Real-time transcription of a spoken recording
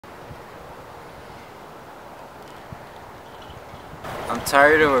I'm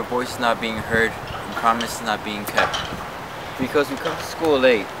tired of our voices not being heard and promises not being kept. Because we come to school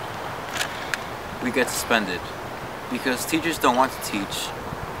late, we get suspended. Because teachers don't want to teach,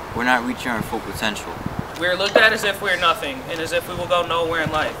 we're not reaching our full potential. We're looked at as if we're nothing and as if we will go nowhere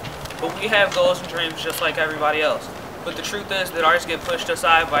in life. But we have goals and dreams just like everybody else. But the truth is that ours get pushed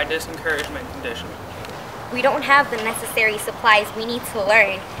aside by discouragement condition. We don't have the necessary supplies we need to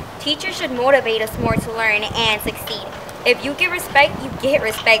learn. Teachers should motivate us more to learn and succeed. If you get respect, you get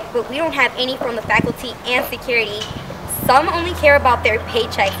respect, but we don't have any from the faculty and security. Some only care about their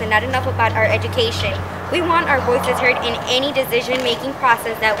paychecks and not enough about our education. We want our voices heard in any decision-making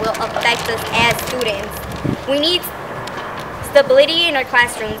process that will affect us as students. We need stability in our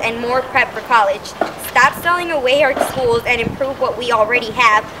classrooms and more prep for college. Stop selling away our schools and improve what we already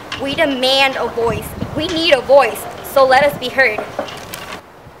have. We demand a voice. We need a voice, so let us be heard.